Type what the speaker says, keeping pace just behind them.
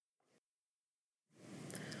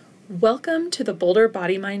Welcome to the Boulder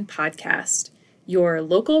Body Mind Podcast, your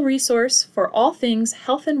local resource for all things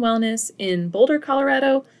health and wellness in Boulder,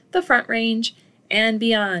 Colorado, the Front Range, and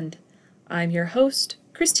beyond. I'm your host,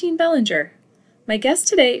 Christine Bellinger. My guest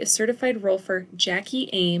today is certified Rolfer Jackie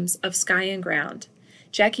Ames of Sky and Ground.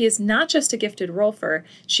 Jackie is not just a gifted Rolfer,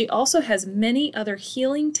 she also has many other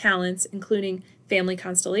healing talents, including family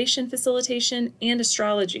constellation facilitation and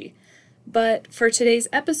astrology. But for today's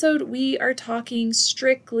episode, we are talking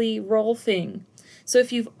strictly Rolfing. So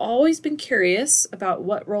if you've always been curious about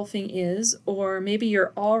what Rolfing is, or maybe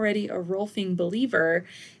you're already a Rolfing believer,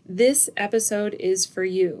 this episode is for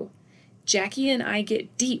you. Jackie and I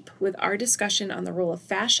get deep with our discussion on the role of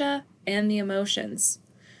fascia and the emotions.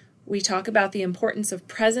 We talk about the importance of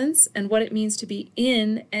presence and what it means to be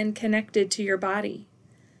in and connected to your body.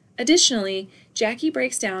 Additionally, Jackie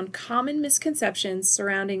breaks down common misconceptions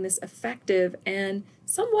surrounding this effective and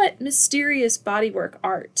somewhat mysterious bodywork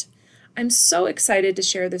art. I'm so excited to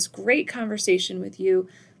share this great conversation with you.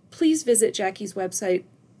 Please visit Jackie's website,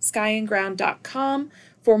 skyandground.com,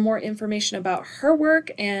 for more information about her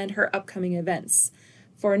work and her upcoming events.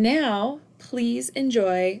 For now, please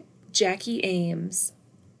enjoy Jackie Ames.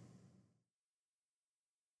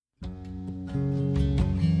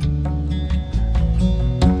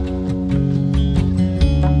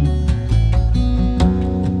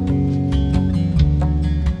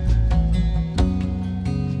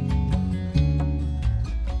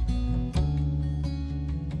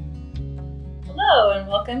 Hello, and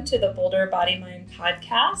welcome to the Boulder Body Mind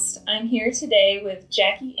Podcast. I'm here today with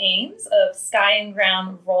Jackie Ames of Sky and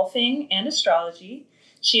Ground Rolfing and Astrology.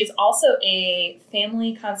 She is also a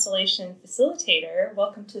family constellation facilitator.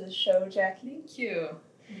 Welcome to the show, Jackie. Thank you.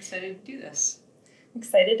 I'm excited to do this.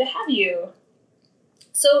 Excited to have you.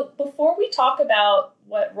 So before we talk about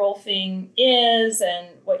what Rolfing is and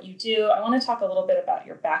what you do, I want to talk a little bit about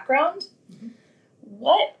your background. Mm-hmm.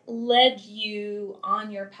 What led you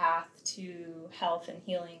on your path to health and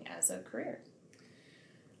healing as a career?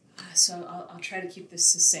 So I'll try to keep this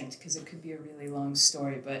succinct because it could be a really long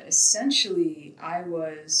story. But essentially, I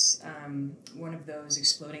was one of those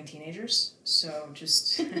exploding teenagers. So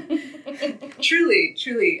just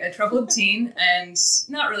truly a troubled teen, and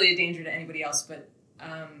not really a danger to anybody else, but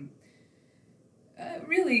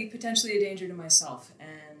really potentially a danger to myself.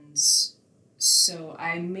 And so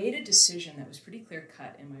I made a decision that was pretty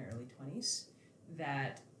clear-cut in my early 20s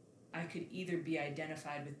that I could either be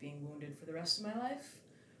identified with being wounded for the rest of my life,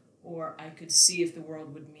 or I could see if the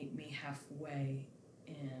world would meet me halfway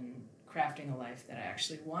in crafting a life that I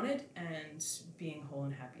actually wanted and being whole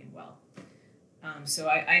and happy and well. So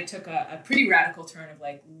I took a pretty radical turn of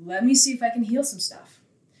like, let me see if I can heal some stuff.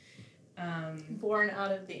 Born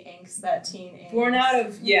out of the angst, that teen angst. Born out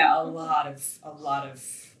of, a lot of a lot of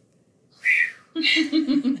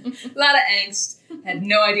angst. Had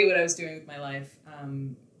no idea what I was doing with my life.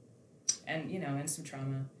 And some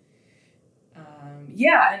trauma.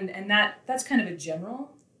 And that's kind of a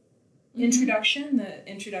general introduction. Mm-hmm. The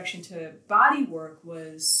introduction to body work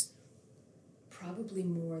was probably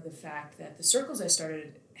more the fact that the circles I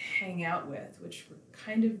started hanging out with, which were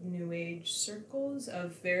kind of new age circles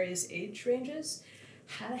of various age ranges,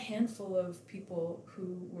 had a handful of people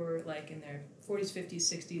who were like in their 40s, 50s,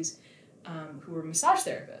 60s, who were massage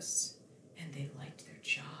therapists, and they liked their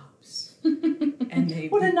jobs. And they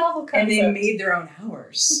what a novel concept. And they made their own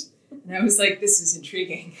hours. And I was like, this is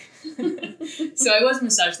intriguing. So I was a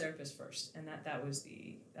massage therapist first, and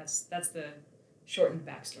that's the shortened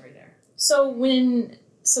backstory there. So when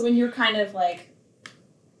you're kind of like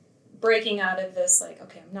breaking out of this, like,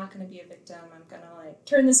 okay, I'm not going to be a victim, I'm going to like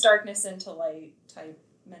turn this darkness into light type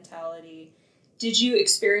mentality, did you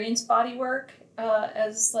experience body work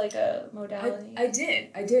as like a modality? I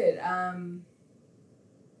did.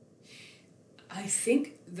 I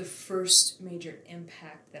think the first major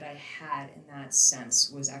impact that I had in that sense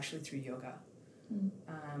was actually through yoga.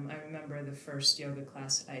 I remember the first yoga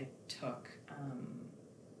class I took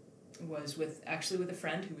was with a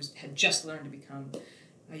friend who had just learned to become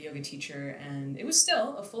a yoga teacher, and it was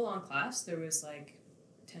still a full-on class. There was like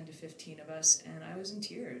 10 to 15 of us, and I was in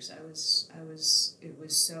tears. It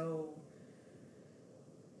was so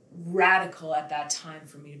radical at that time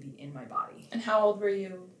for me to be in my body. And how old were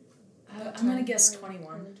you? I'm going to guess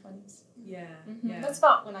 21. Early 20s. Yeah, mm-hmm. Yeah. That's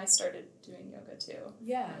about when I started doing yoga too.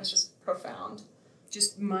 Yeah. It was just profound.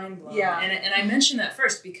 Just mind-blowing. Yeah. And I mentioned that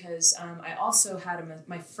first because I also had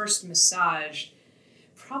my first massage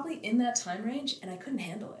probably in that time range, and I couldn't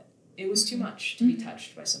handle it. It was too much to be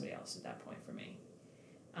touched by somebody else at that point for me.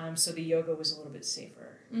 So the yoga was a little bit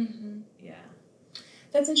safer. Mm-hmm. Yeah.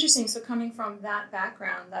 That's interesting. So coming from that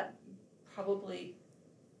background, that probably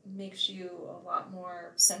makes you a lot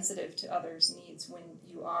more sensitive to others' needs when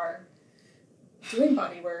you are doing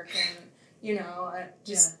body work, and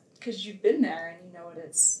just because you've been there and you know what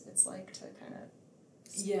it's like to kind of.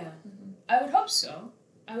 Yeah, I would hope so.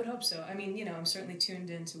 I mean, I'm certainly tuned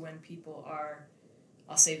into when people are,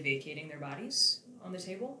 I'll say, vacating their bodies on the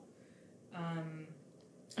table.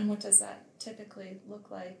 And what does that typically look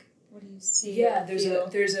like? What do you see? Yeah, there's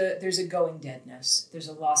a going deadness. There's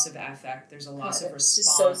a loss of affect. There's a loss of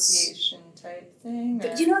response. Dissociation type thing.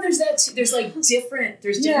 But, there's that. There's different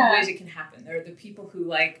ways it can happen. There are the people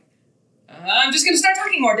who I'm just gonna start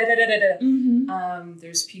talking more. Da da da da da. Mm-hmm.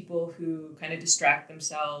 There's people who kind of distract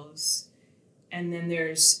themselves, and then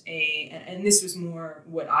there's and this was more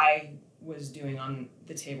what I was doing on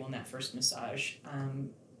the table in that first massage.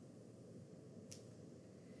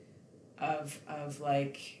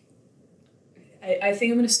 I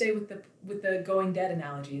think I'm going to stay with the going dead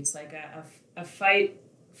analogy. It's like a fight,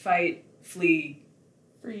 flee,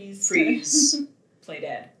 freeze, play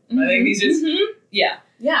dead. I think these just yeah.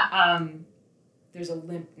 There's a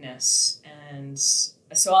limpness, and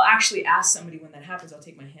so I'll actually ask somebody when that happens. I'll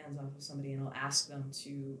take my hands off of somebody and I'll ask them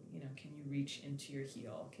to can you reach into your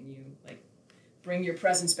heel? Can you bring your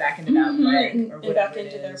presence back into that leg or and back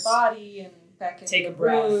into their body and back into the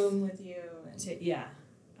room with you?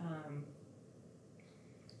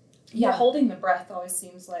 Holding the breath always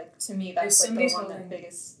seems like, to me, that's like the one that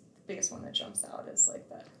biggest one that jumps out is like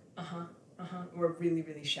that. Or really,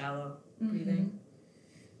 really shallow breathing.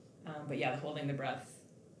 But the holding the breath.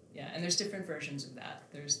 Yeah, and there's different versions of that.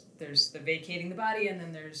 There's the vacating the body, and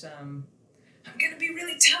then there's I'm gonna be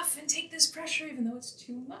really tough and take this pressure even though it's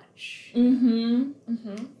too much.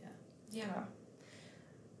 Yeah.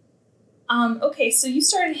 Okay, so you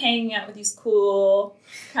started hanging out with these cool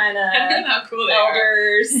kind of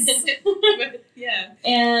elders. Yeah.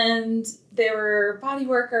 And they were body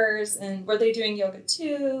workers, and were they doing yoga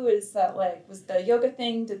too? Is that was the yoga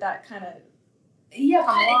thing, did that kind of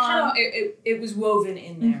it was woven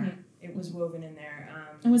in there. It was woven in there.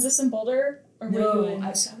 And was this in Boulder? Or no, were you I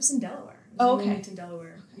was in Delaware. In Wilmington,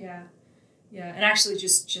 Delaware. Okay. Yeah. And actually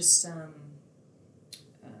just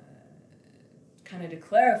kind of to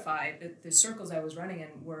clarify, the circles I was running in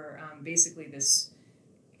were basically this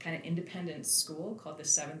kind of independent school called the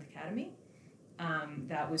Seventh Academy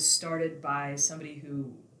that was started by somebody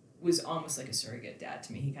who was almost like a surrogate dad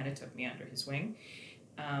to me. He kind of took me under his wing,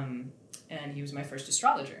 and he was my first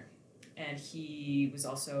astrologer. And he was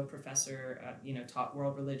also a professor, taught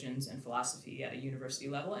world religions and philosophy at a university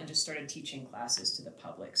level and just started teaching classes to the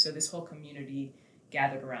public. So this whole community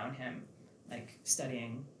gathered around him,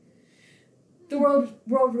 studying the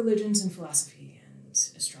world religions and philosophy and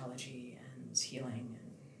astrology and healing.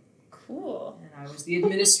 Cool. And I was the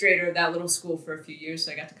administrator of that little school for a few years,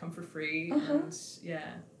 so I got to come for free.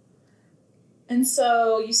 And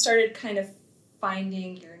so you started kind of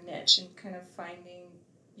finding your niche and kind of finding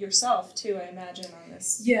yourself too, I imagine, on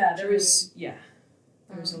this. Yeah, there was a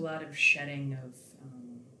lot of shedding of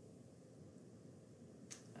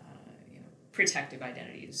protective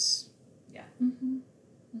identities. Yeah.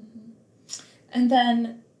 And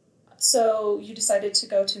then, so you decided to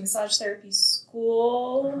go to massage therapy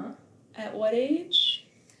school at what age?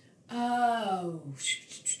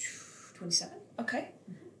 27. Okay.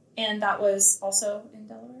 And that was also in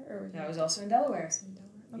Delaware? That was also in Delaware.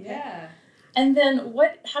 Okay. Yeah. And then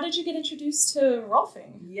how did you get introduced to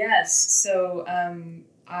Rolfing? Yes. So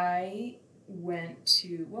I went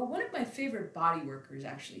to, one of my favorite body workers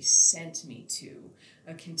actually sent me to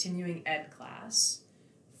a continuing ed class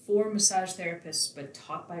for massage therapists, but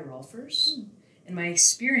taught by Rolfers. And my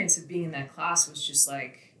experience of being in that class was just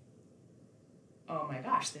like, oh my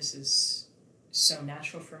gosh, this is so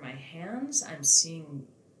natural for my hands. I'm seeing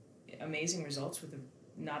amazing results with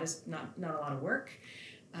not a lot of work.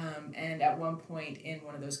 And at one point in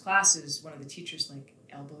one of those classes, one of the teachers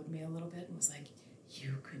elbowed me a little bit and was like,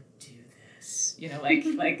 "You could do this," like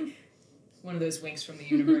one of those winks from the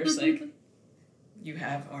universe, you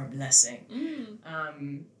have our blessing.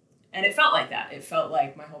 And it felt like that. It felt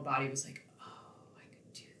like my whole body was like, "Oh, I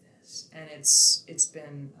could do this." And it's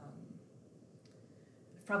been.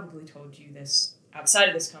 I've probably told you this outside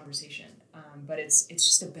of this conversation, but it's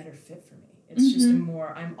just a better fit for me. It's just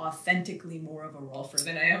I'm authentically more of a Rolfer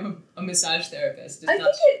than I am a massage therapist. I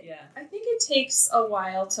think it takes a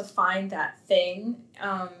while to find that thing.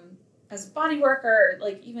 As a body worker,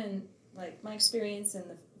 even my experience in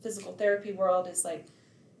the physical therapy world is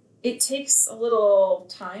it takes a little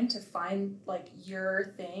time to find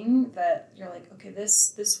your thing that you're okay,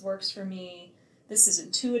 this works for me. This is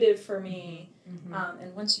intuitive for me.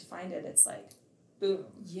 And once you find it, it's boom.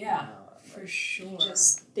 Yeah, You know, for sure.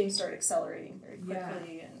 Just things start accelerating very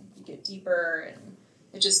quickly, and you get deeper, and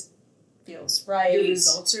it just feels right. Your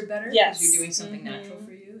results are better because you're doing something natural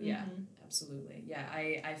for you. Yeah, absolutely. Yeah,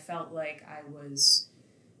 I felt like I was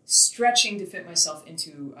stretching to fit myself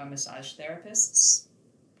into a massage therapist's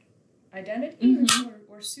identity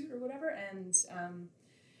or suit or whatever, and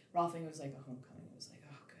Rolfing was like a homecoming. It was like,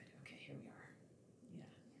 oh, good, okay, here we are. Yeah.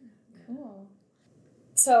 Cool.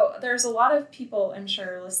 So there's a lot of people, I'm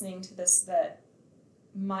sure, listening to this that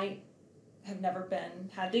might have never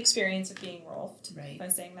had the experience of being Rolfed. Right. If I'm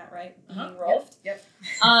saying that right, being Rolfed. Yep.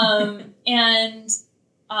 And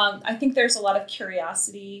I think there's a lot of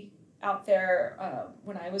curiosity out there.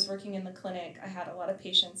 When I was working in the clinic, I had a lot of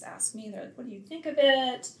patients ask me, they're like, what do you think of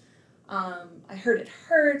it? I heard it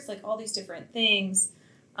hurts, like all these different things.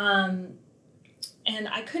 And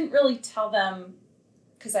I couldn't really tell them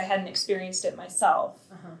because I hadn't experienced it myself.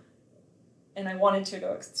 And I wanted to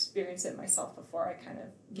go experience it myself before I kind of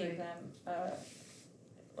gave them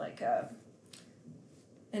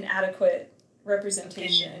an adequate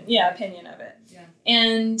representation. Opinion of it. Yeah.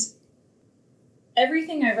 And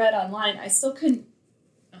everything I read online, I still couldn't,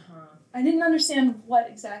 I didn't understand what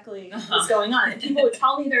exactly was going on. And people would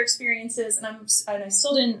tell me their experiences, and I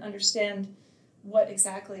still didn't understand what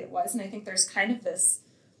exactly it was. And I think there's kind of this,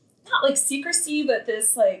 not like secrecy, but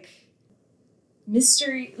this like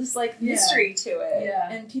mystery, mystery to it.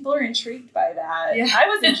 Yeah. And people are intrigued by that. Yeah. I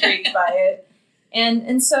was intrigued by it.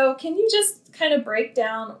 And so can you just kind of break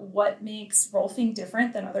down what makes Rolfing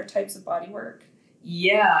different than other types of body work?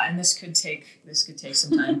 Yeah, and this could take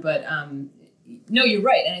some time, but no, you're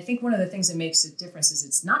right. And I think one of the things that makes a difference is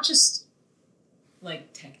it's not just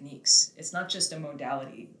like techniques. It's not just a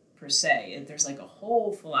modality per se. There's like a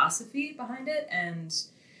whole philosophy behind it, and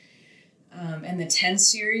the 10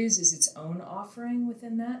 series is its own offering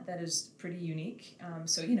within that is pretty unique.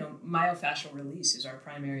 So, myofascial release is our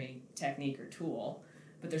primary technique or tool,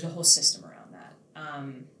 but there's a whole system around that.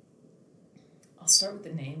 I'll start with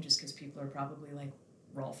the name just because people are probably like,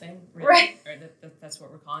 Rolfing, really? Right. Or that's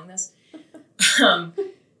what we're calling this.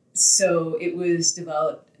 So it was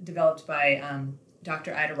developed by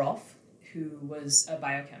Dr. Ida Rolf, who was a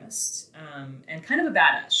biochemist and kind of a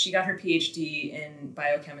badass. She got her PhD in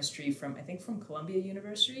biochemistry from Columbia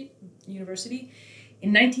University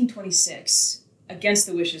in 1926 against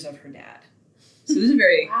the wishes of her dad. So this is a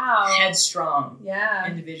very headstrong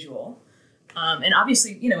individual. And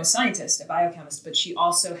obviously, a scientist, a biochemist, but she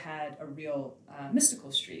also had a real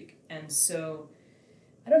mystical streak. And so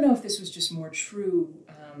I don't know if this was just more true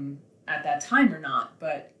at that time or not,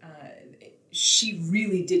 but she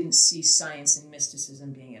really didn't see science and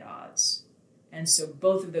mysticism being at odds. And so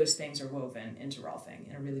both of those things are woven into Rolfing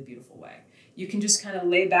in a really beautiful way. You can just kind of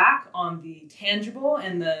lay back on the tangible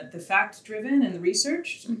and the fact-driven and the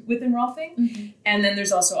research within Rolfing. And then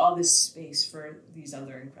there's also all this space for these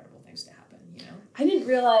other incredible things to happen. I didn't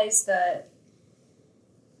realize that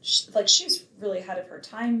she was really ahead of her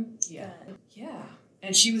time. Yeah.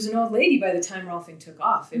 And she was an old lady by the time Rolfing took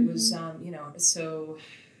off. It was, so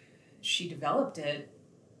she developed it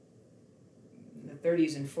in the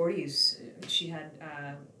 30s and 40s. She had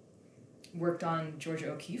worked on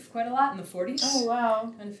Georgia O'Keeffe quite a lot in the 40s. Oh,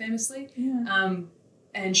 wow. Kind of famously. Yeah.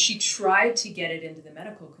 And she tried to get it into the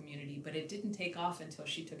medical community, but it didn't take off until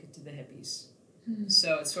she took it to the hippies.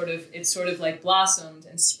 So it's sort of like blossomed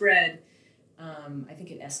and spread, I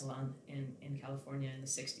think at Esalen in California in the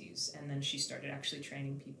 60s. And then she started actually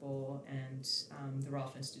training people, and the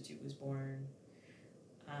Rolf Institute was born.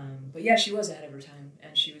 But yeah, she was ahead of her time,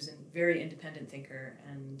 and she was a very independent thinker,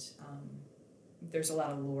 and there's a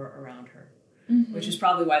lot of lore around her, which is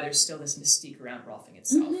probably why there's still this mystique around Rolfing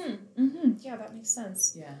itself. Yeah, that makes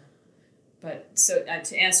sense. Yeah. But so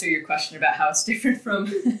to answer your question about how it's different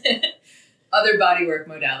from other bodywork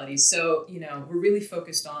modalities. So, we're really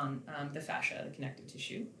focused on the fascia, the connective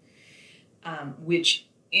tissue, which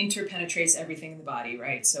interpenetrates everything in the body,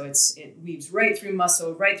 right? So it weaves right through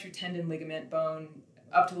muscle, right through tendon, ligament, bone,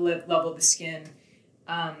 up to the level of the skin.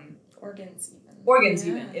 Organs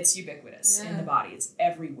even. It's ubiquitous in the body. It's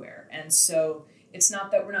everywhere. And so it's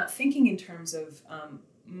not that we're not thinking in terms of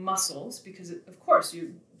muscles, because of course you're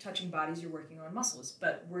touching bodies, you're working on muscles,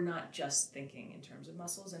 but we're not just thinking in terms of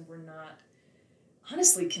muscles, and we're not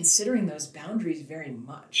honestly considering those boundaries very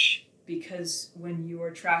much, because when you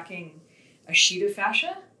are tracking a sheet of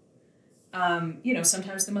fascia,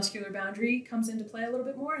 sometimes the muscular boundary comes into play a little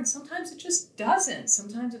bit more, and sometimes it just doesn't.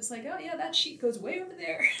 Sometimes it's like, oh yeah, that sheet goes way over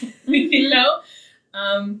there,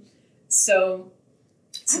 So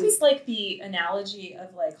I always like the analogy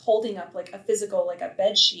of like holding up like a physical, like a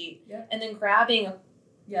bed sheet, and then grabbing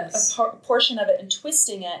Yes. portion of it and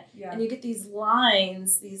twisting it, Yeah. and you get these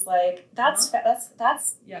lines, these like that's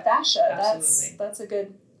Yeah. fascia. Absolutely. That's a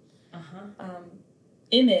good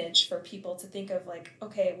image for people to think of, like,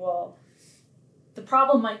 okay, well, the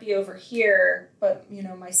problem might be over here, but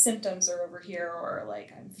my symptoms are over here, or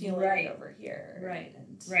like I'm feeling it over here. Right.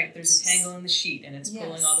 Right. There's a tangle in the sheet, and it's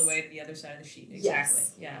pulling all the way to the other side of the sheet. Exactly.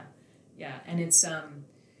 Yes. Yeah. Yeah. And it's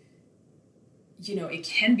it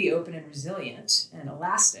can be open and resilient and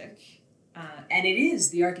elastic, and it is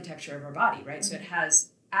the architecture of our body, right? Mm-hmm. So it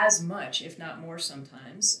has as much, if not more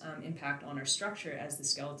sometimes, impact on our structure as the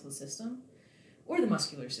skeletal system or the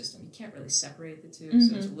muscular system. You can't really separate the two,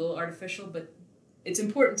 so it's a little artificial, but it's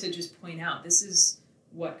important to just point out this is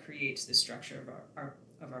what creates the structure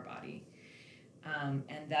of our body,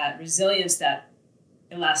 and that resilience, that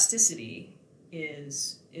elasticity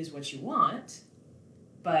is what you want,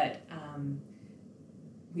 but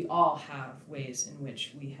we all have ways in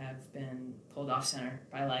which we have been pulled off center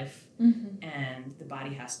by life, and the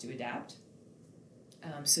body has to adapt.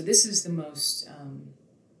 So this is the most.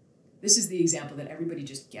 This is the example that everybody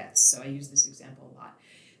just gets. So I use this example a lot.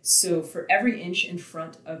 So for every inch in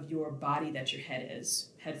front of your body that your head is,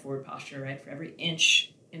 head forward posture, right? For every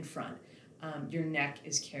inch in front, your neck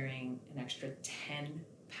is carrying an extra 10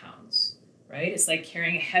 pounds, right? It's like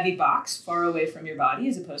carrying a heavy box far away from your body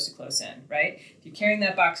as opposed to close in, right? If you're carrying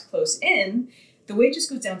that box close in, the weight just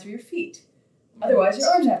goes down through your feet. Otherwise, your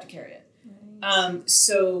arms have to carry it. Right.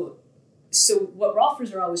 So what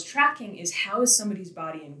Rolfers are always tracking is how is somebody's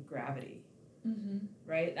body in gravity,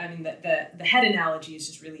 right? I mean, the head analogy is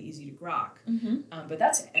just really easy to grok, but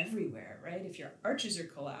that's everywhere, right? If your arches are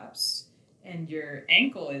collapsed and your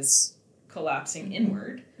ankle is collapsing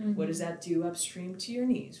inward, what does that do upstream to your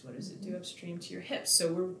knees? What does it do upstream to your hips?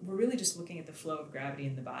 So we're really just looking at the flow of gravity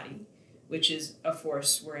in the body, which is a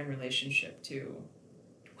force we're in relationship to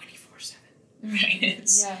 24/7. Right?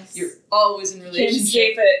 Yes. You're always in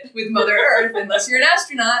relationship with Mother Earth unless you're an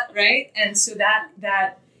astronaut, right? And so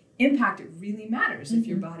that impact, it really matters. If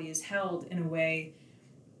your body is held in a way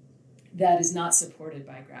that is not supported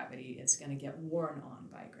by gravity, it's going to get worn on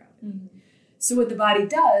by gravity. So what the body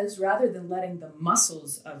does, rather than letting the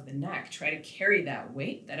muscles of the neck try to carry that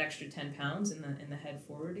weight, that extra 10 pounds in the head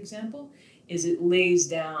forward example, is it lays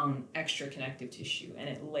down extra connective tissue, and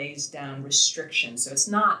it lays down restriction. So it's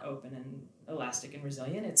not open and elastic and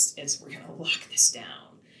resilient. It's we're going to lock this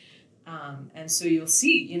down. And so you'll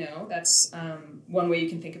see, that's one way you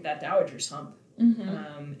can think of that dowager's hump.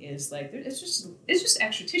 Is like it's just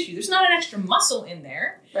extra tissue. There's not an extra muscle in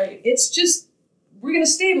there. Right. It's just we're going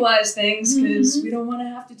to stabilize things because we don't want to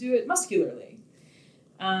have to do it muscularly.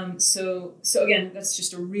 So again, that's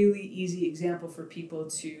just a really easy example for people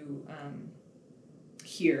to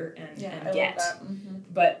hear and get. I love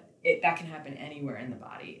that. But that can happen anywhere in the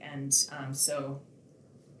body, and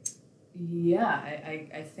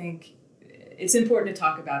I think it's important to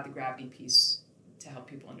talk about the gravity piece to help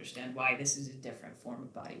people understand why this is a different form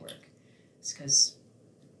of body work. It's because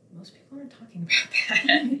most people aren't talking about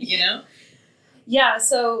that, Yeah,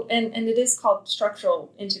 so and it is called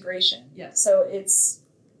structural integration. Yeah. So it's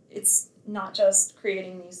not just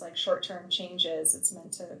creating these like short-term changes. It's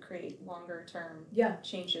meant to create longer-term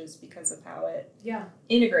changes because of how it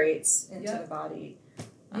integrates into the body.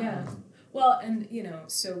 Yeah. Well, and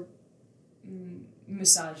so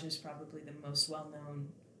massage is probably the most well-known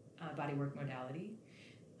bodywork modality.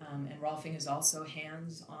 And Rolfing is also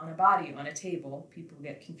hands on a body, on a table. People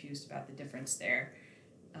get confused about the difference there.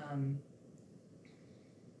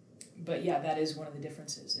 But yeah, that is one of the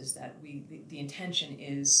differences, is that the intention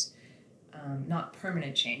is not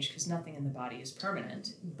permanent change, because nothing in the body is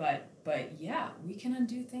permanent. But yeah, we can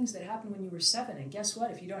undo things that happened when you were 7. And guess what?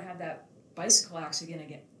 If you don't have that bicycle accident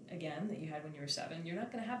again that you had when you were 7, you're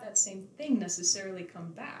not going to have that same thing necessarily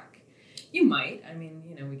come back. You might. I mean,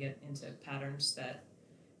 we get into patterns that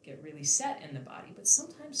get really set in the body, but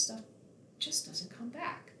sometimes stuff just doesn't come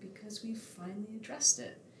back because we've finally addressed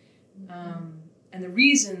it. And the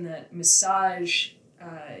reason that massage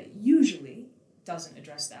usually doesn't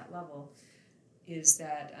address that level is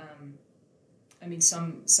that,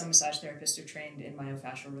 some massage therapists are trained in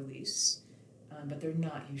myofascial release, but they're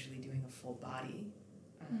not usually doing a full body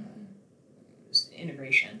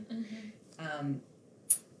integration.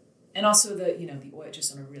 And also the oil,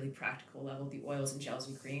 just on a really practical level, the oils and gels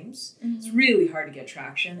and creams. It's really hard to get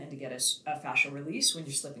traction and to get a fascial release when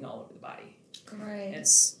you're slipping all over the body. Right.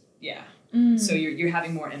 It's, so you're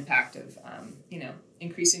having more impact of,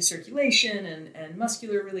 increasing circulation and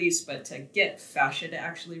muscular release, but to get fascia to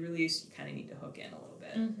actually release, you kind of need to hook in a little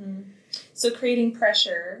bit. So creating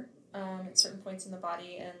pressure at certain points in the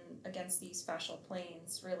body and against these fascial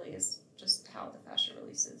planes really is just how the fascia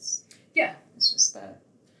releases. Yeah. It's just the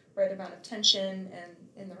right amount of tension and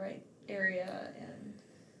in the right area, and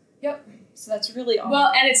yep. So that's really all.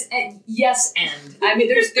 Well, and it's yes, and I mean,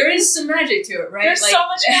 there is some magic to it, right? There's like, so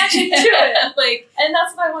much magic to it. Like, and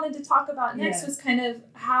that's what I wanted to talk about next, yeah. was kind of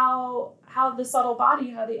how the subtle body,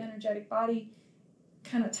 how the energetic body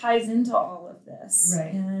kind of ties into all of this,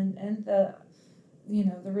 right? And the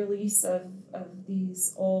the release of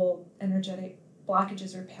these old energetic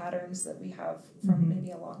blockages or patterns that we have from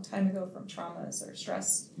maybe a long time ago, from traumas or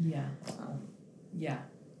stress. Yeah.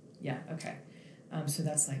 Okay. So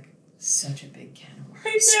that's like such a big can of worms.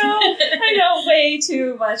 I know, way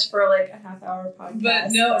too much for like a half-hour podcast.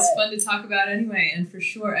 But no, it's fun to talk about anyway, and for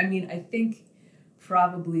sure. I mean, I think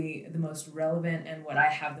probably the most relevant and what I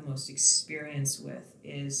have the most experience with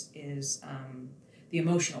is the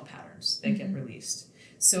emotional patterns that get released.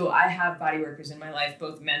 So I have body workers in my life,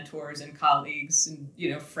 both mentors and colleagues and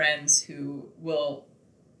friends who will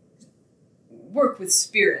work with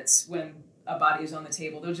spirits when a body is on the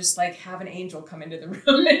table. They'll just like have an angel come into the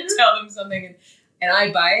room and tell them something, and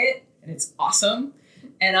I buy it, and it's awesome.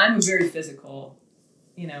 And I'm a very physical,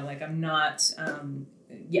 like I'm not,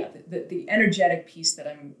 the energetic piece that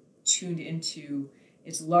I'm tuned into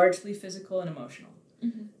is largely physical and emotional.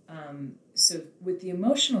 So with the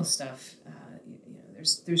emotional stuff,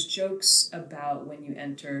 there's jokes about when you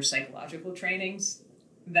enter psychological trainings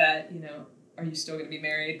that, are you still going to be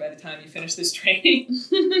married by the time you finish this training?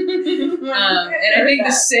 And I think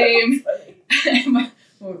the same,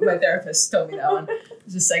 my therapist told me that one.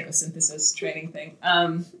 It's a psychosynthesis training thing.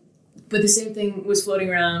 But the same thing was floating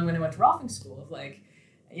around when I went to Rolfer school of like,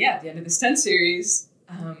 at the end of this 10 series,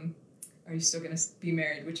 are you still going to be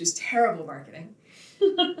married? Which is terrible marketing.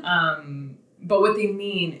 But what they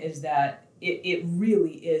mean is that it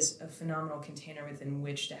really is a phenomenal container within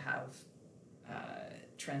which to have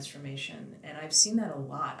transformation. And I've seen that a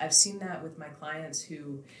lot. I've seen that with my clients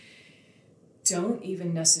who don't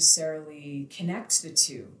even necessarily connect the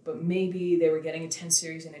two, but maybe they were getting a 10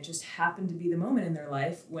 series and it just happened to be the moment in their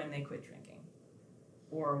life when they quit drinking,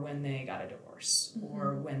 or when they got a divorce,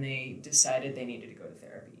 or when they decided they needed to go to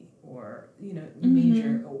therapy, or,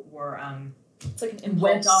 major, or it's like an impulse.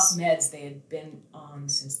 Went off meds they had been on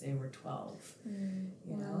since they were 12.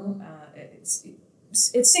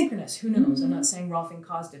 It's synchronous. Who knows? I'm not saying Rolfing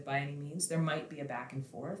caused it by any means. There might be a back and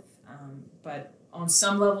forth. But on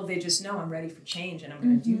some level, they just know I'm ready for change and I'm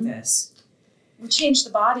going to do this. We'll change the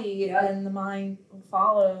body and the mind will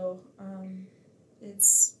follow.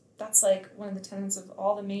 That's like one of the tenets of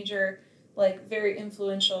all the major, like very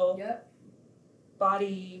influential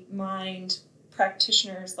body, mind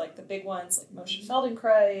practitioners, like the big ones like Moshe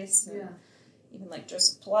Feldenkrais, and even like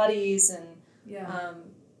Joseph Pilates, and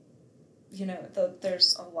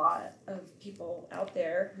there's a lot of people out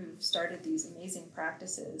there who've started these amazing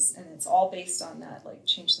practices, and it's all based on that, like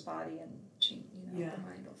change the body and change, the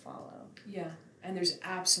mind will follow. Yeah, and there's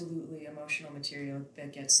absolutely emotional material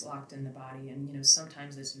that gets locked in the body, and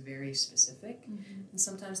sometimes it's very specific, and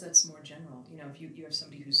sometimes that's more general. If you have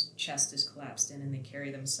somebody whose chest is collapsed in and they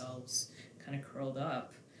carry themselves kind of curled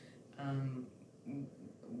up,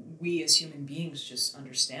 we as human beings just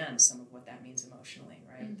understand some of what that means emotionally,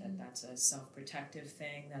 right? That's a self-protective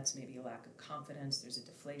thing. That's maybe a lack of confidence. There's a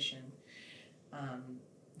deflation.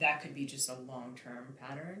 That could be just a long-term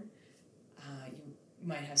pattern. You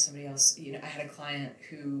might have somebody else. I had a client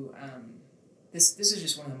who this is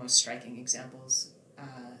just one of the most striking examples,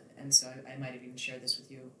 and so I might have even shared this with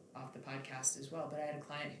you off the podcast as well. But I had a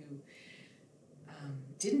client who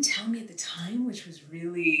didn't tell me at the time, which was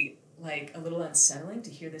really like a little unsettling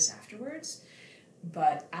to hear this afterwards.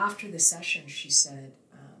 But after the session, she said,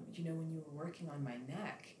 when you were working on my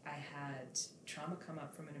neck, I had trauma come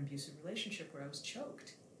up from an abusive relationship where I was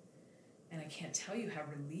choked. And I can't tell you how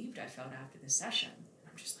relieved I felt after the session.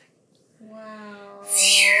 And I'm just like, wow.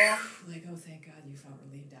 Phew. Like, oh, thank God you felt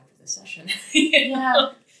relieved after the session.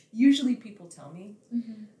 Usually people tell me.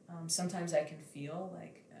 Sometimes I can feel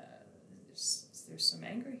like there's some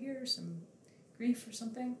anger here, some grief or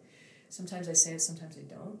something. Sometimes I say it, sometimes I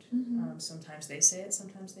don't. Sometimes they say it,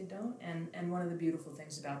 sometimes they don't. And one of the beautiful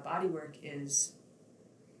things about body work is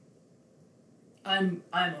I'm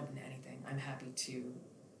open to anything. I'm happy to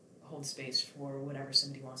hold space for whatever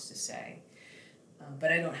somebody wants to say.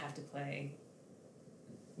 But I don't have to play,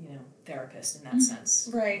 therapist in that sense.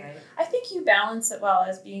 Right. I think you balance it well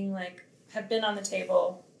as being like, have been on the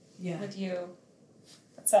table with you.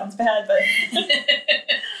 That sounds bad, but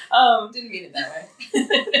didn't mean it that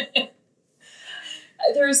way.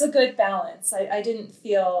 There was a good balance. I didn't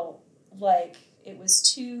feel like it was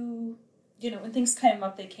too when things came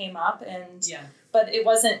up, they came up, and Yeah. but it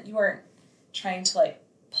wasn't, you weren't trying to like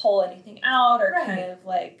pull anything out or Right. kind of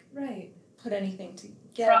like Right. put anything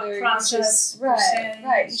together. Process.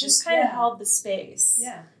 Right. You just kind of held the space.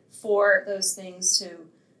 Yeah. For those things to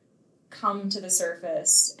come to the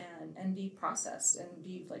surface and be processed and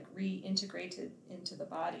be like reintegrated into the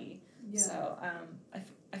body. Yeah. So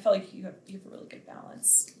I feel like you have a really good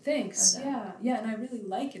balance. Thanks. Yeah, and I really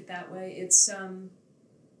like it that way.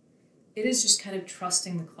 It is just kind of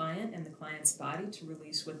trusting the client and the client's body to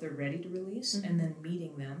release what they're ready to release, and then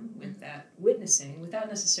meeting them with that witnessing without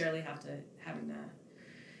necessarily having to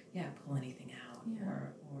pull anything out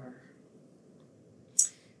or.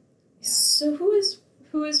 Yeah. So who is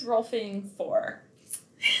Rolfing for?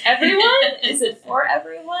 Everyone? Is it for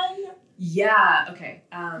everyone? Yeah. Okay.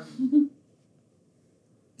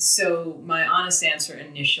 So my honest answer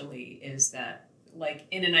initially is that, like,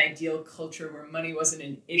 in an ideal culture where money wasn't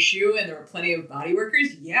an issue and there were plenty of body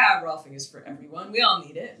workers, Rolfing is for everyone. We all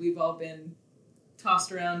need it. We've all been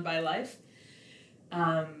tossed around by life.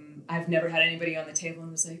 I've never had anybody on the table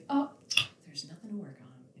and was like, oh, there's nothing to work on,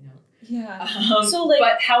 Yeah.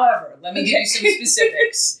 But however, let me give you some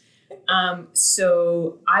specifics.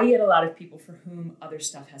 So I get a lot of people for whom other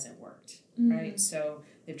stuff hasn't worked, right? So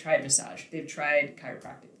they've tried massage, they've tried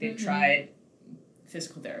chiropractic, they've tried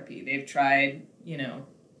physical therapy, they've tried,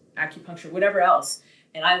 acupuncture, whatever else.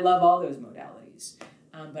 And I love all those modalities.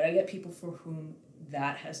 But I get people for whom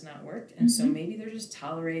that has not worked. And so maybe they're just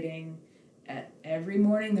tolerating every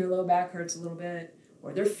morning their low back hurts a little bit,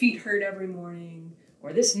 or their feet hurt every morning,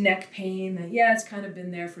 or this neck pain that, it's kind of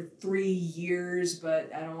been there for 3 years,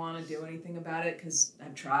 but I don't want to do anything about it because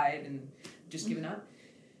I've tried and just given up.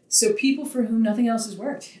 So people for whom nothing else has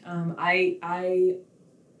worked. I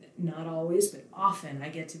not always, but often I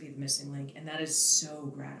get to be the missing link, and that is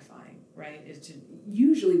so gratifying, right?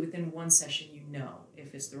 Usually within one session,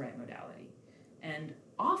 if it's the right modality. And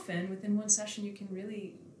often within one session, you can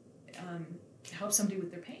really help somebody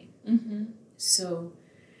with their pain. So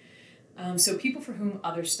people for whom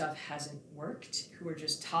other stuff hasn't worked, who are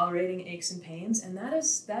just tolerating aches and pains, and that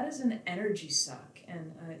is an energy suck.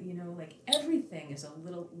 And like everything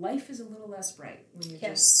life is a little less bright when you're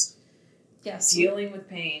just dealing with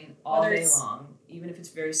pain all day long, even if it's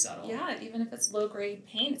very subtle. Yeah, even if it's low grade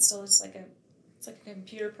pain, it's still just like a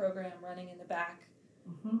computer program running in the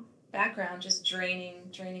background, just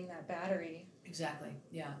draining that battery. Exactly.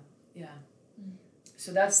 Yeah.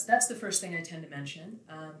 So that's the first thing I tend to mention.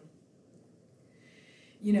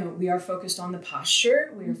 We are focused on the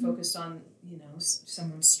posture. We are focused on,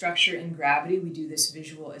 someone's structure and gravity. We do this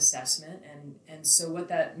visual assessment. And so what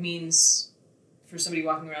that means for somebody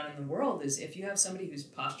walking around in the world is if you have somebody whose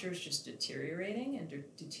posture is just deteriorating and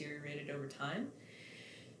deteriorated over time,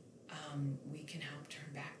 we can help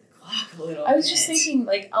turn back the clock a little bit. I was just thinking,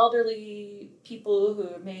 like, elderly people who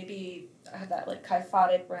maybe have that, like,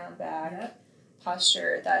 kyphotic round back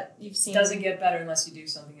posture that you've seen. Doesn't get better unless you do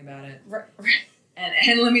something about it. Right.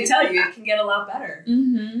 And let me tell you, it can get a lot better.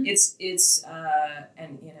 It's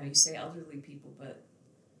and you say elderly people, but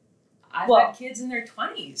I've had kids in their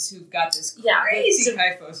 20s who've got this crazy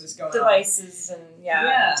kyphosis going devices on.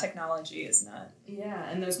 And technology is not. Yeah,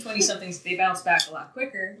 and those 20-somethings, they bounce back a lot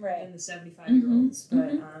quicker than the 75-year-olds,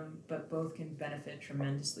 but both can benefit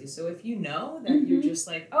tremendously. So if you know that you're just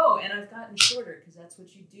like, and I've gotten shorter, because that's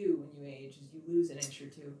what you do when you age, is you lose an inch or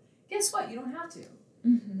two. Guess what? You don't have to.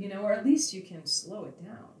 Or at least you can slow it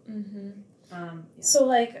down. So,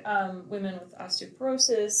 like, women with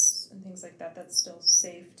osteoporosis and things like that, that's still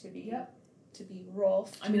safe to be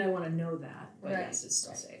Rolfed. I mean, I want to know that, but yes, it's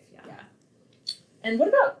still safe. Yeah. And what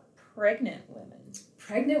about pregnant women?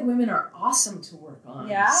 Pregnant women are awesome to work on.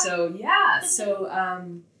 Yeah? So,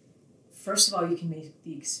 first of all, you can make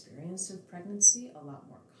the experience of pregnancy a lot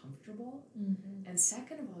more comfortable. And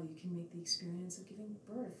second of all, you can make the experience of giving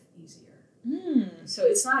birth easier. So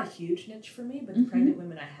it's not a huge niche for me, but the pregnant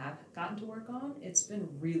women I have gotten to work on, it's been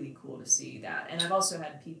really cool to see that. And I've also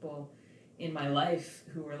had people in my life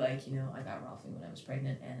who were like, I got Rolfing when I was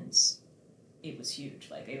pregnant, and it was huge.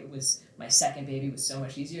 Like, it was, my second baby was so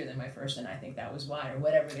much easier than my first, and I think that was why, or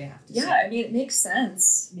whatever they have to say. Yeah, I mean, it makes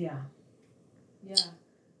sense. Yeah.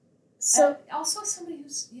 So also somebody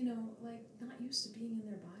who's, like, not used to being in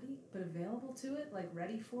their body, but available to it, like,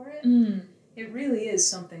 ready for it. It really is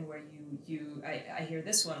something where I hear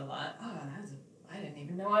this one a lot. I didn't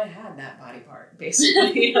even know I had that body part,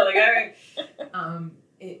 basically.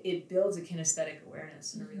 It builds a kinesthetic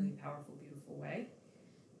awareness in a really powerful, beautiful way.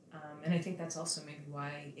 And I think that's also maybe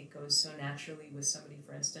why it goes so naturally with somebody,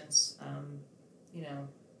 for instance,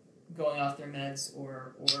 going off their meds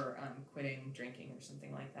or quitting drinking or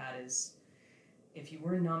something like that, is if you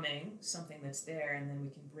were numbing something that's there, and then we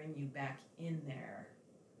can bring you back in there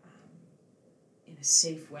in a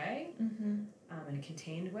safe way, in a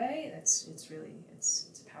contained way, it's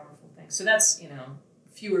a powerful thing. So that's,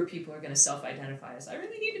 fewer people are going to self-identify as, I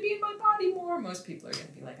really need to be in my body more. Most people are going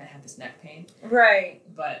to be like, I have this neck pain. Right.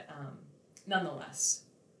 But nonetheless.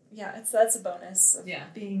 Yeah, that's a bonus of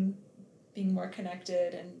being more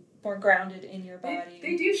connected and more grounded in your body.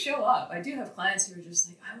 They do show up. I do have clients who are just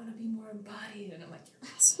like, I want to be more embodied. And I'm like,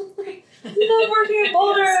 that's so great. You love working at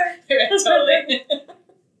Boulder. Yes. Totally.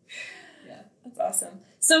 Yeah. That's awesome.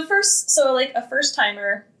 So like a first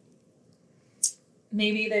timer,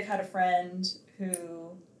 maybe they've had a friend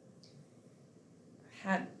who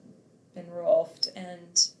had been Rolfed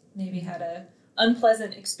and maybe had a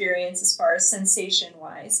unpleasant experience as far as sensation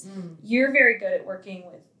wise. You're very good at working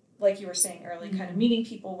with, like you were saying earlier, kind of meeting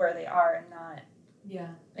people where they are and not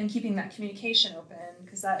and keeping that communication open,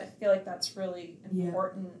 because I feel like that's really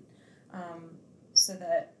important, so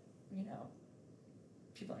that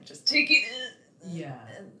people aren't just taking it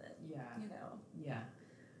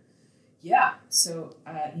so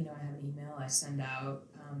I have an email I send out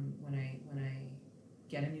when I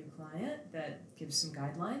get a new client that gives some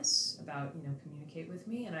guidelines about communicate with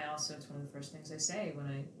me, and I also, it's one of the first things I say when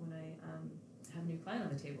I have a new client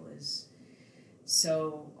on the table is,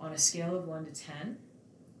 so on a scale of 1 to 10,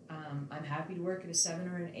 I'm happy to work at a 7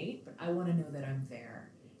 or an 8, but I want to know that I'm there.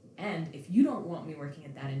 And if you don't want me working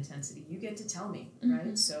at that intensity, you get to tell me,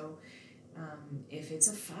 right? So if it's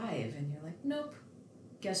a 5 and you're like, nope,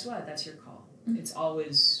 guess what? That's your call. It's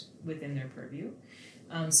always within their purview.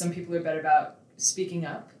 Some people are better about speaking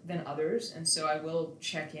up than others, and so I will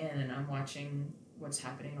check in, and I'm watching what's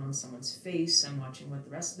happening on someone's face. I'm watching what the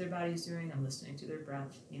rest of their body's doing. I'm listening to their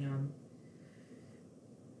breath. I'm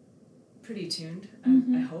pretty tuned,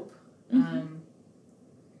 I hope.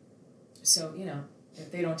 So,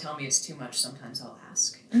 if they don't tell me it's too much, sometimes I'll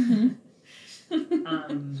ask.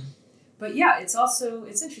 But yeah, it's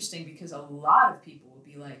interesting because a lot of people will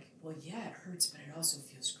be like, well, yeah, it hurts, but it also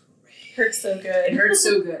feels great. Hurts so good. It hurts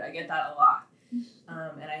so good. I get that a lot.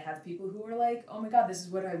 And I have people who are like, oh my God, this is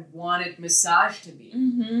what I wanted massage to be.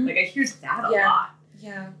 Like, I hear that a lot.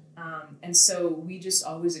 Yeah. And so we just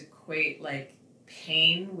always equate like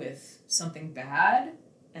pain with something bad.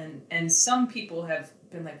 And some people have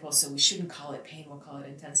been like, well, so we shouldn't call it pain, we'll call it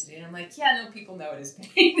intensity. And I'm like, yeah, no, people know it is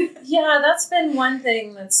pain. Yeah, that's been one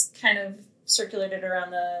thing that's kind of circulated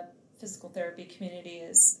around the physical therapy community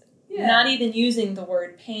is not even using the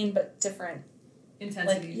word pain, but different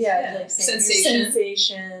intensities. Like sensations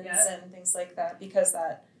and things like that, because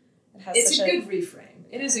that it has it's such a good reframe.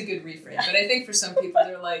 It is a good reframe. But I think for some people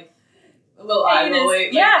they're like a little eye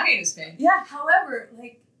rolling. Pain is pain. Yeah. However,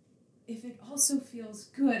 like if it also feels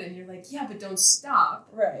good and you're like, yeah, but don't stop.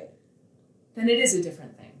 Right. Then it is a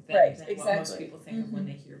different thing than exactly. what most people think of when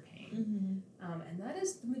they hear pain. And that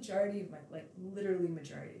is the majority of my, literally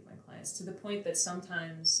majority of my clients, to the point that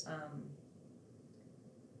sometimes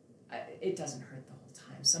it doesn't hurt the whole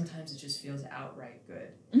time. Sometimes it just feels outright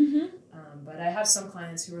good. But I have some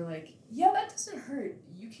clients who are like, yeah, that doesn't hurt.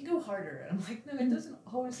 You can go harder. And I'm like, no, it doesn't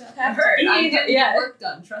always have to hurt. I'm getting the work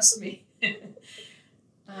done. Trust me.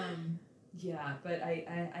 But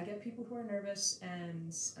I get people who are nervous,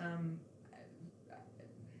 and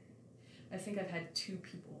I think I've had 2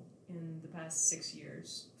 people in the past 6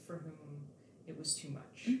 years for whom it was too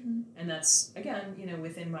much. And that's, again,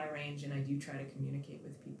 within my range, and I do try to communicate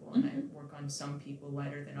with people, and I work on some people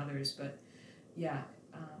lighter than others, but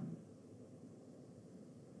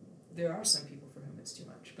there are some people for whom it's too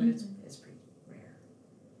much, but it's pretty rare.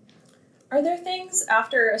 Are there things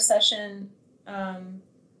after a session,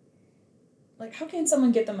 like how can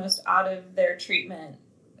someone get the most out of their treatment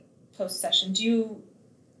post-session? Do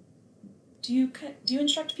you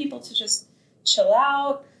instruct people to just chill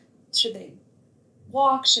out? Should they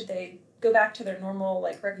walk? Should they go back to their normal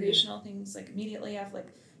recreational things immediately after,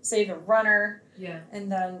 say a runner? Yeah. And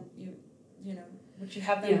then would you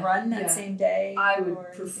have them run that same day? I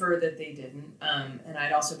would prefer that they didn't, and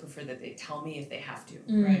I'd also prefer that they tell me if they have to.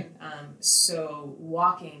 Right. So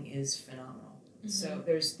walking is phenomenal. So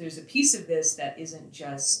there's a piece of this that isn't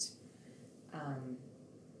just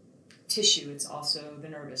tissue, it's also the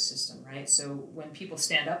nervous system, right? So when people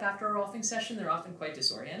stand up after a Rolfing session, they're often quite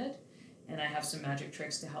disoriented, and I have some magic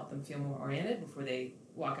tricks to help them feel more oriented before they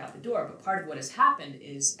walk out the door. But part of what has happened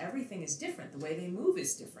is everything is different. The way they move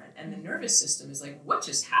is different, and the nervous system is like, what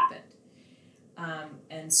just happened?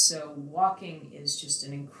 And so walking is just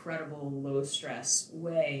an incredible low-stress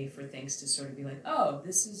way for things to sort of be like, oh,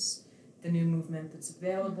 this is the new movement that's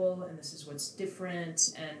available, and this is what's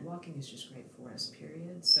different, and walking is just great for us,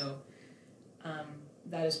 period. So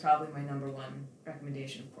That is probably my number one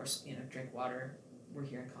recommendation. Of course, drink water. We're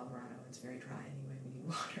here in Colorado. It's very dry anyway. We need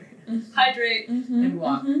water. Hydrate and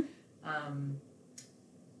walk.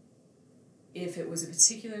 If it was a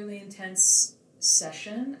particularly intense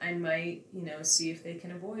session, I might, see if they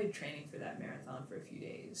can avoid training for that marathon for a few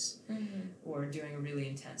days or doing a really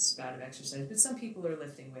intense bout of exercise. But some people are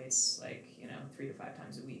lifting weights 3 to 5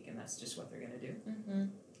 times a week, and that's just what they're going to do.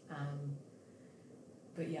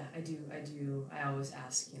 But yeah, I always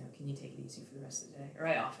ask, can you take it easy for the rest of the day? Or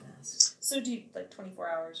I often ask. So do you, 24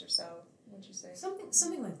 hours or so, would you say?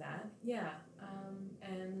 Something like that, yeah.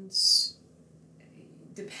 And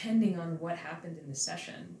depending on what happened in the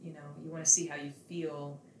session, you want to see how you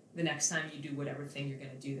feel the next time you do whatever thing you're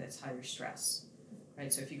going to do that's higher stress,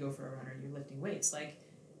 right? So if you go for a run or you're lifting weights,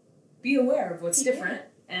 be aware of what's different.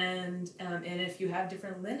 And if you have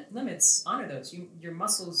different limits, honor those. Your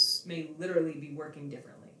muscles may literally be working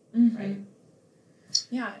differently, right?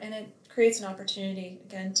 Yeah, and it creates an opportunity,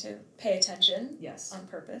 again, to pay attention on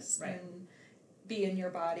purpose and be in your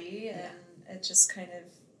body. And it just kind of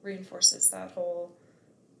reinforces that whole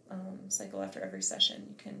cycle. After every session,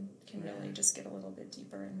 you can really just get a little bit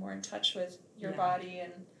deeper and more in touch with your body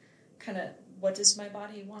and kind of, what does my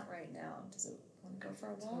body want right now? Does it want to go for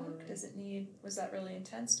a walk? Totally. Does it need, was that really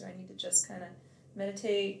intense? Do I need to just kind of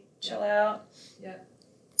meditate, chill out? Yeah.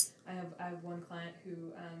 I have one client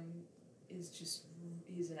who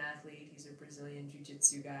he's an athlete. He's a Brazilian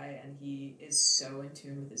jiu-jitsu guy, and he is so in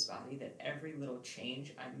tune with his body that every little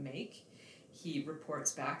change I make, he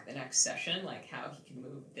reports back the next session, how he can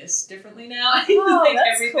move this differently now. Oh,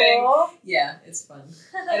 that's everything. Cool. Yeah, it's fun.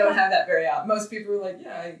 I don't have that very often. Most people are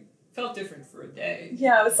I felt different for a day.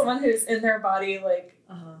 Yeah, with someone who's in their body,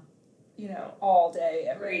 all day,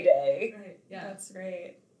 every day. Right, yeah. That's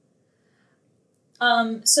great.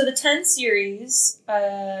 So the 10 series,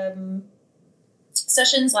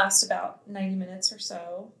 sessions last about 90 minutes or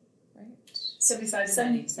so, right? 75 to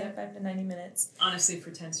 90. 75 to 90 minutes. Honestly,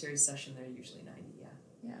 for 10 series session, they're usually 90, yeah.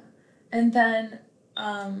 Yeah. And then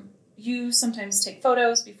you sometimes take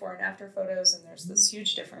photos, before and after photos, and there's this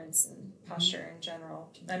huge difference in posture in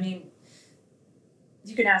general. I mean,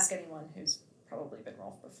 you can ask anyone who's probably been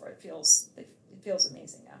Rolf before. It feels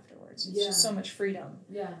amazing afterwards. It's just so much freedom.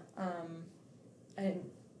 Yeah. And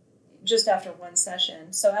just after one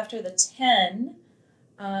session. So after the 10,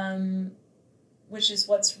 which is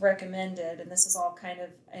what's recommended, and this is all kind of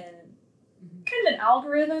an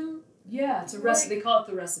algorithm. Yeah, it's a recipe. They call it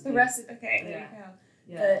the recipe. The recipe. Okay, there you go.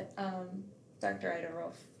 Yeah. That Dr. Ida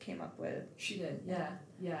Rolf came up with. She did.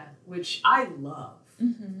 Yeah. Which I love.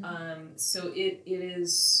 So it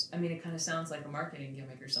is. I mean, it kind of sounds like a marketing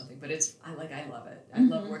gimmick or something, but I love it. I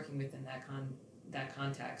love working within that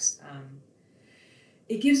context.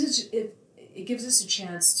 It gives us a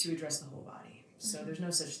chance to address the whole body. So there's no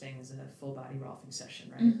such thing as a full body Rolfing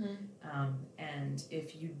session, right? And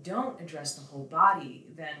if you don't address the whole body,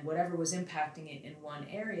 then whatever was impacting it in one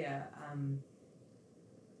area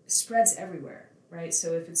spreads everywhere, right?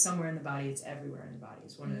 So if it's somewhere in the body, it's everywhere in the body.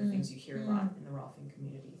 It's one of the things you hear a lot in the Rolfing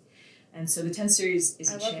community. And so the 10 series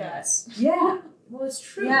is a chance. Yeah. Well, it's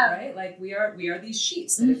true, right? We are these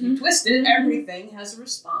sheets that if you twist it, everything has a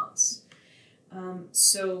response.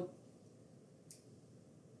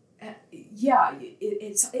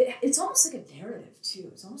 It's almost like a narrative too.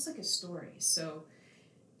 It's almost like a story. So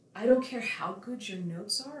I don't care how good your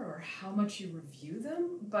notes are or how much you review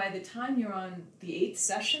them. By the time you're on the 8th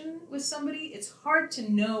session with somebody, it's hard to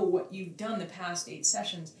know what you've done the past 8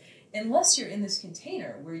 sessions unless you're in this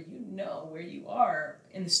container where you know where you are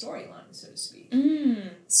in the storyline, so to speak.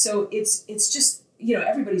 So it's just,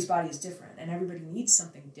 everybody's body is different and everybody needs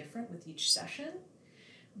something different with each session.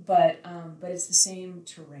 But it's the same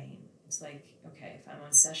terrain. It's okay, if I'm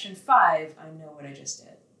on session 5, I know what I just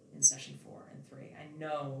did in session 4 and 3. I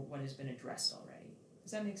know what has been addressed already.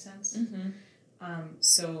 Does that make sense?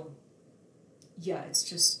 So yeah, it's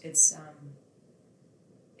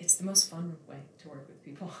the most fun way to work with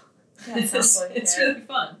people. Yeah, it's really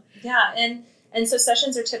fun. Yeah, and so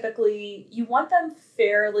sessions are typically, you want them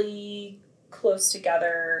fairly close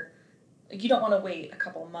together. You don't want to wait a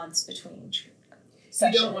couple months between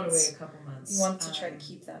sessions. You don't want to wait a couple months. You want to try to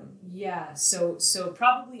keep them. Yeah, so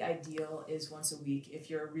probably ideal is once a week. If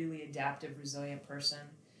you're a really adaptive, resilient person,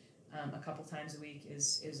 a couple times a week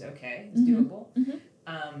is okay. It's doable.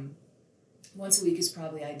 Once a week is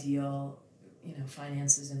probably ideal.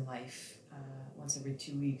 Finances in life, once every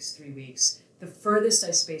 2 weeks, 3 weeks. The furthest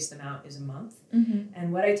I space them out is a month.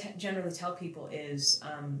 And what I generally tell people is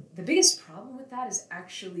the biggest problem with that is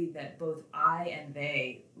actually that both I and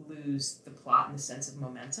they lose the plot and the sense of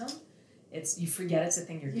momentum you forget it's a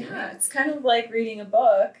thing you're doing. Yeah, it's kind of like reading a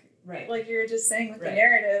book. Right. Like you were just saying with Right. the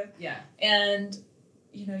narrative. Yeah. And,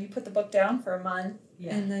 you know, you put the book down for a month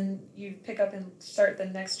Yeah. and then you pick up and start the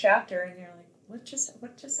next chapter and you're like, what just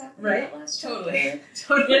happened in that last chapter?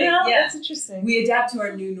 Totally. You know? Yeah. That's interesting. We adapt to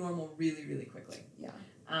our new normal really, really quickly. Yeah.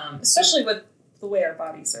 Especially with the way our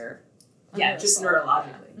bodies are. Just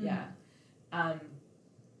neurologically. Yeah.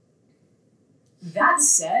 That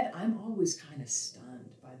said, I'm always kind of stunned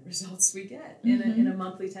by the results we get in a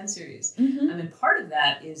monthly 10 series. And part of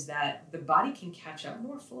that is that the body can catch up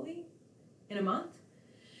more fully in a month.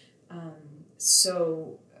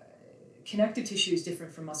 So connective tissue is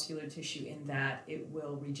different from muscular tissue in that it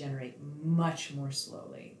will regenerate much more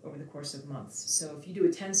slowly over the course of months. So if you do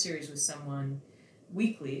a 10 series with someone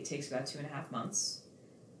weekly, it takes about 2.5 months.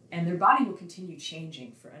 And their body will continue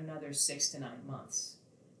changing for another 6 to 9 months.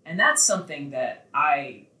 And that's something that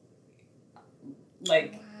I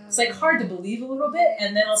like. Wow. It's like hard to believe a little bit.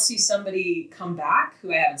 And then I'll see somebody come back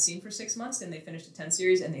who I haven't seen for 6 months and they finished a 10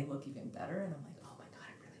 series and they look even better. And I'm like, oh my God,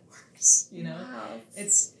 it really works. You know, wow.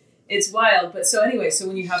 It's wild. But so anyway, so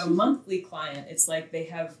when you have a monthly client, it's like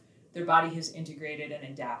their body has integrated and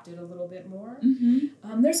adapted a little bit more.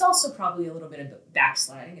 There's also probably a little bit of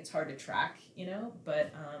backsliding. It's hard to track, you know,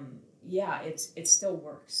 but it still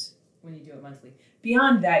works when you do it monthly.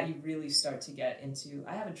 Beyond that, you really start to get into,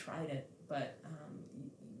 I haven't tried it, but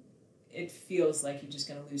it feels like you're just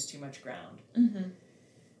going to lose too much ground.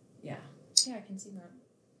 Yeah. Yeah, I can see that.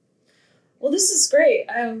 Well, this is great.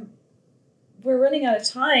 We're running out of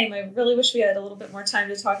time. I really wish we had a little bit more time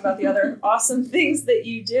to talk about the other awesome things that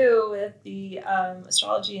you do with the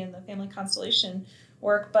astrology and the family constellation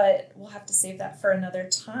work, but we'll have to save that for another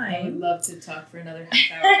time. I would love to talk for another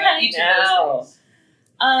half hour about each of those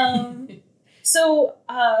things. So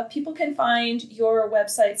people can find your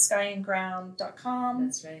website, skyandground.com.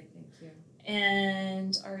 That's right. Thank you.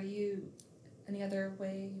 And are you any other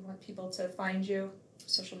way you want people to find you?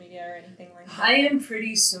 Social media or anything like that? I am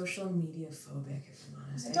pretty social media phobic, if I'm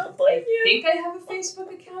honest. I don't blame you. I think I have a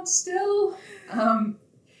Facebook account still.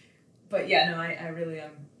 But yeah, no, I really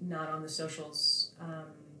am not on the socials. I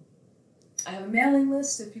have a mailing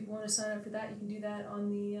list. If people want to sign up for that, you can do that on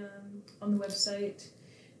the website.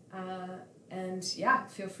 And yeah,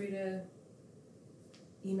 feel free to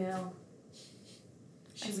email,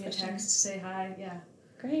 shoot me a text, say hi. Yeah.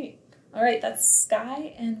 Great. All right, that's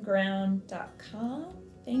skyandground.com.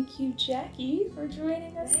 Thank you, Jackie, for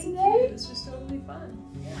joining us today. This was totally fun.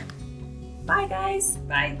 Yeah. Bye, guys.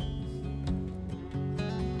 Bye.